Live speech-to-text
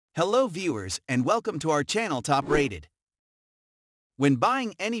Hello viewers and welcome to our channel Top Rated. When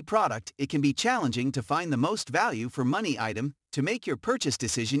buying any product, it can be challenging to find the most value for money item to make your purchase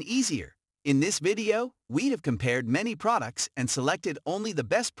decision easier. In this video, we have compared many products and selected only the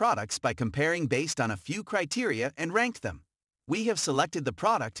best products by comparing based on a few criteria and ranked them. We have selected the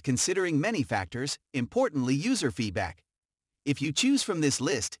product considering many factors, importantly user feedback. If you choose from this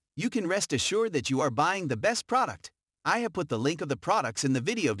list, you can rest assured that you are buying the best product. I have put the link of the products in the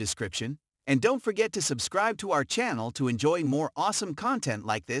video description, and don't forget to subscribe to our channel to enjoy more awesome content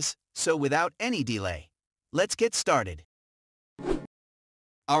like this. So without any delay, let's get started.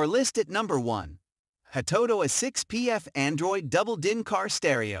 Our list at number 1. ATOTO A6PF Android Double DIN Car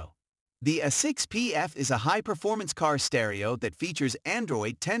Stereo. The A6PF is a high-performance car stereo that features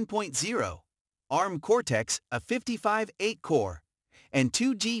Android 10.0, ARM Cortex, a 55/8 core, and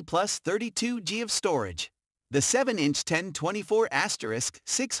 2G plus 32G of storage. The 7-inch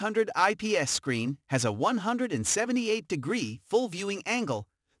 1024*600 IPS screen has a 178-degree full viewing angle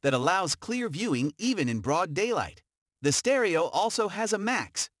that allows clear viewing even in broad daylight. The stereo also has a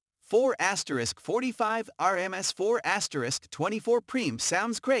max 4*45 RMS 4*24 Prem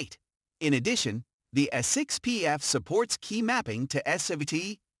sounds great. In addition, the A6PF supports key mapping to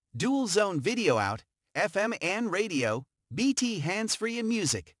SVT, dual zone video out, FM and radio, BT hands-free and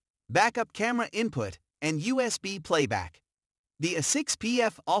music, backup camera input, and USB playback. The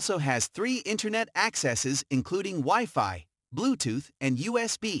A6PF also has 3 internet accesses including Wi-Fi, Bluetooth, and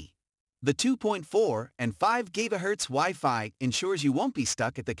USB. The 2.4 and 5 GHz Wi-Fi ensures you won't be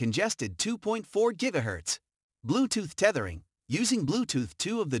stuck at the congested 2.4 GHz. Bluetooth tethering, using Bluetooth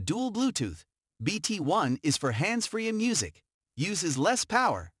 2 of the dual Bluetooth. BT1 is for hands-free and music, uses less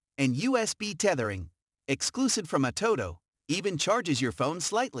power, and USB tethering, exclusive from ATOTO, even charges your phone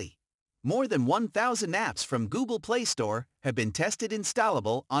slightly. More than 1,000 apps from Google Play Store have been tested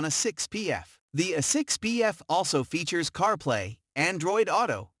installable on A6PF. The A6PF also features CarPlay, Android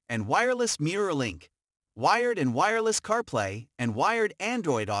Auto, and wireless mirror link. Wired and wireless CarPlay and wired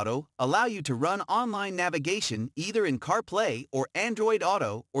Android Auto allow you to run online navigation either in CarPlay or Android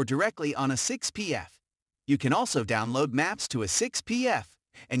Auto or directly on A6PF. You can also download maps to A6PF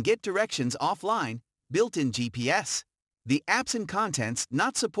and get directions offline, built-in GPS. The apps and contents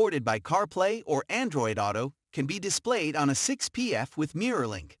not supported by CarPlay or Android Auto can be displayed on A6PF with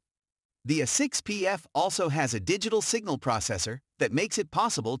MirrorLink. The A6PF also has a digital signal processor that makes it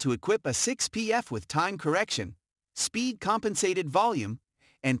possible to equip A6PF with time correction, speed compensated volume,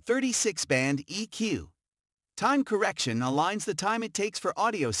 and 36-band EQ. Time correction aligns the time it takes for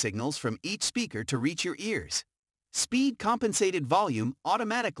audio signals from each speaker to reach your ears. Speed compensated volume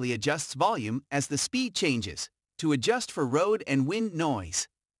automatically adjusts volume as the speed changes, to adjust for road and wind noise.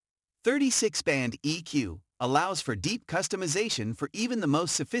 36-band EQ allows for deep customization for even the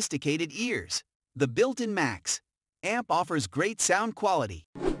most sophisticated ears. The built-in Max amp offers great sound quality.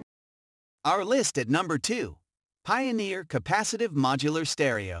 Our list at number 2. Pioneer Capacitive Modular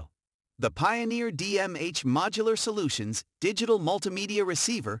Stereo. The Pioneer DMH Modular Solutions digital multimedia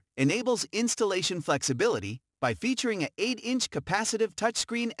receiver enables installation flexibility by featuring an 8-inch capacitive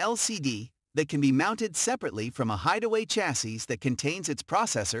touchscreen LCD that can be mounted separately from a hideaway chassis that contains its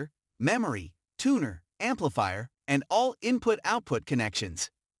processor, memory, tuner, amplifier, and all input-output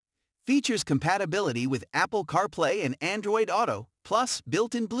connections. Features compatibility with Apple CarPlay and Android Auto, plus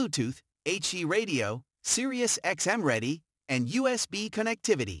built-in Bluetooth, HE radio, Sirius XM ready, and USB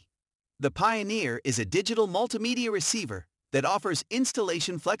connectivity. The Pioneer is a digital multimedia receiver that offers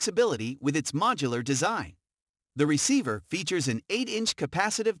installation flexibility with its modular design. The receiver features an 8-inch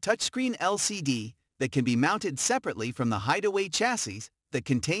capacitive touchscreen LCD that can be mounted separately from the hideaway chassis that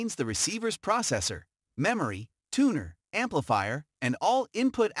contains the receiver's processor, memory, tuner, amplifier, and all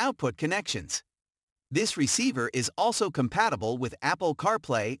input-output connections. This receiver is also compatible with Apple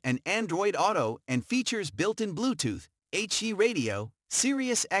CarPlay and Android Auto and features built-in Bluetooth, HE radio,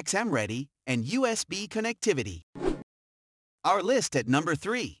 Sirius XM ready, and USB connectivity. Our list at number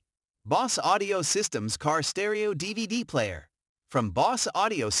 3. Boss Audio Systems Car Stereo DVD Player. From Boss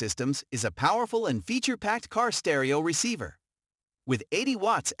Audio Systems is a powerful and feature-packed car stereo receiver. With 80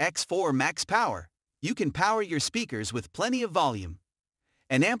 watts X4 max power, you can power your speakers with plenty of volume.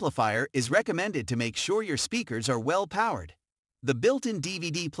 An amplifier is recommended to make sure your speakers are well powered. The built-in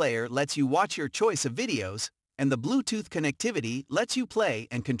DVD player lets you watch your choice of videos, and the Bluetooth connectivity lets you play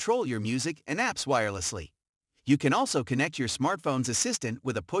and control your music and apps wirelessly. You can also connect your smartphone's assistant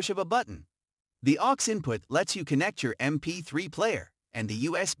with a push of a button. The aux input lets you connect your MP3 player, and the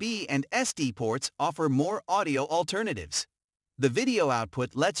USB and SD ports offer more audio alternatives. The video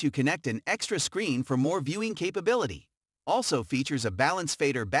output lets you connect an extra screen for more viewing capability. Also features a balance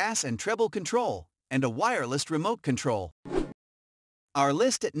fader bass and treble control, and a wireless remote control. Our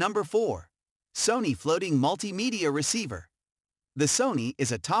list at number 4. Sony Floating Multimedia Receiver. The Sony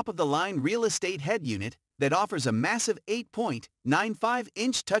is a top-of-the-line real estate head unit that offers a massive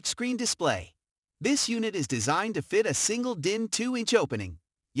 8.95-inch touchscreen display. This unit is designed to fit a single DIN 2-inch opening,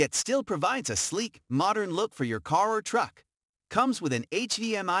 yet still provides a sleek, modern look for your car or truck. Comes with an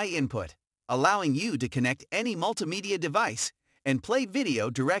HDMI input, allowing you to connect any multimedia device and play video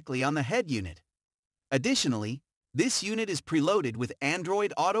directly on the head unit. Additionally, this unit is preloaded with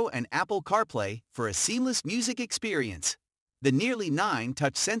Android Auto and Apple CarPlay for a seamless music experience. The nearly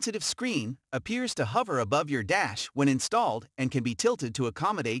 9-touch-sensitive screen appears to hover above your dash when installed and can be tilted to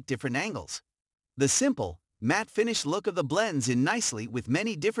accommodate different angles. The simple, matte finish look of the blends in nicely with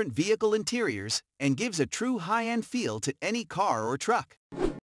many different vehicle interiors and gives a true high-end feel to any car or truck.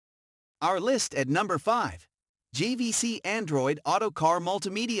 Our list at number 5. JVC Android Auto Car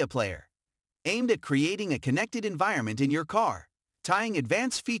Multimedia Player. Aimed at creating a connected environment in your car, tying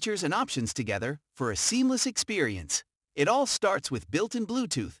advanced features and options together for a seamless experience. It all starts with built-in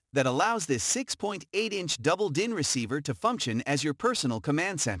Bluetooth that allows this 6.8-inch double DIN receiver to function as your personal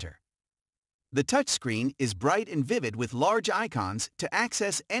command center. The touchscreen is bright and vivid with large icons to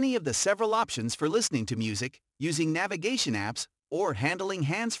access any of the several options for listening to music, using navigation apps, or handling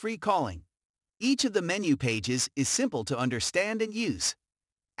hands-free calling. Each of the menu pages is simple to understand and use.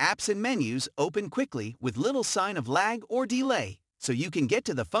 Apps and menus open quickly with little sign of lag or delay, so you can get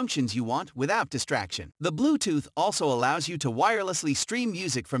to the functions you want without distraction. The Bluetooth also allows you to wirelessly stream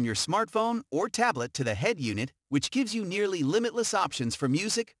music from your smartphone or tablet to the head unit, which gives you nearly limitless options for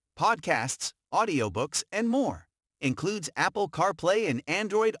music, podcasts, audiobooks, and more. Includes Apple CarPlay and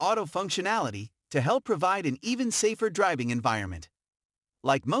Android Auto functionality to help provide an even safer driving environment.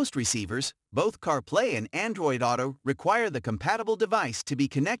 Like most receivers, both CarPlay and Android Auto require the compatible device to be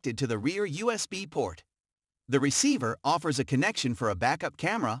connected to the rear USB port. The receiver offers a connection for a backup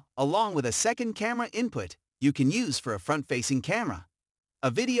camera along with a second camera input you can use for a front-facing camera.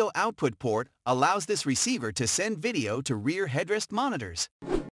 A video output port allows this receiver to send video to rear headrest monitors.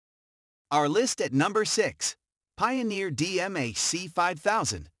 Our list at number 6. Pioneer DMHC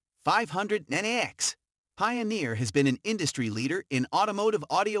 500 NAX. Pioneer has been an industry leader in automotive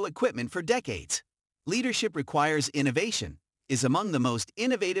audio equipment for decades. Leadership requires innovation, is among the most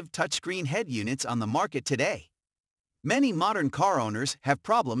innovative touchscreen head units on the market today. Many modern car owners have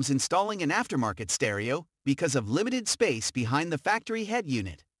problems installing an aftermarket stereo because of limited space behind the factory head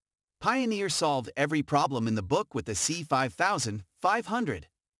unit. Pioneer solved every problem in the book with the C5500.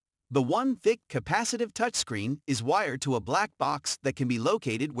 The one thick capacitive touchscreen is wired to a black box that can be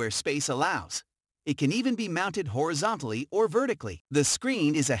located where space allows. It can even be mounted horizontally or vertically. The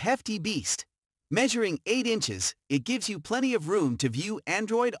screen is a hefty beast. Measuring 8 inches, it gives you plenty of room to view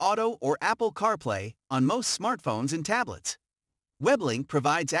Android Auto or Apple CarPlay on most smartphones and tablets. WebLink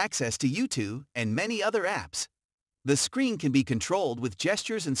provides access to YouTube and many other apps. The screen can be controlled with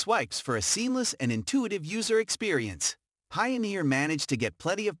gestures and swipes for a seamless and intuitive user experience. Pioneer managed to get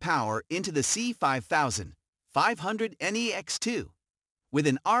plenty of power into the C5500 NEX2. With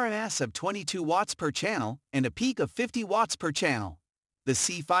an RMS of 22 watts per channel and a peak of 50 watts per channel, the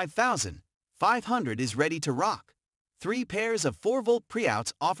C5500 is ready to rock. 3 pairs of 4-volt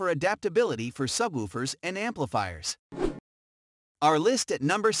pre-outs offer adaptability for subwoofers and amplifiers. Our list at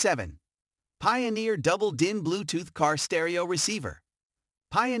number 7. Pioneer Double DIN Bluetooth Car Stereo Receiver.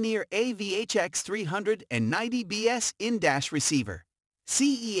 Pioneer AVHX 390BS In-Dash Receiver.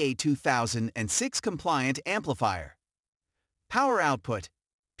 CEA 2006 Compliant Amplifier. Power output,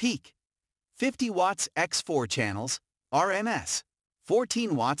 peak, 50 watts x 4 channels, RMS,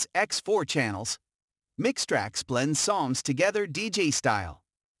 14 watts x 4 channels. Mix tracks blend songs together DJ style.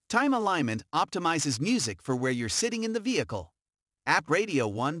 Time alignment optimizes music for where you're sitting in the vehicle. App Radio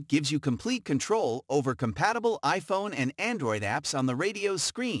 1 gives you complete control over compatible iPhone and Android apps on the radio's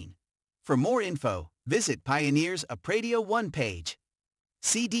screen. For more info, visit Pioneer's App Radio 1 page.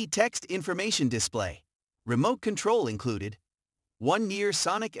 CD text information display. Remote control included. 1-year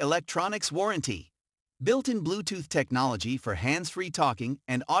Sonic Electronics warranty. Built-in Bluetooth technology for hands-free talking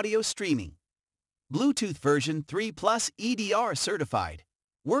and audio streaming. Bluetooth version 3 Plus EDR certified.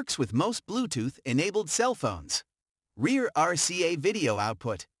 Works with most Bluetooth-enabled cell phones. Rear RCA video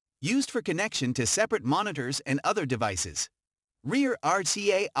output. Used for connection to separate monitors and other devices. Rear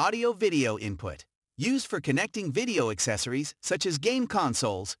RCA audio-video input. Used for connecting video accessories such as game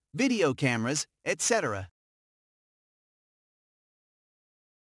consoles, video cameras, etc.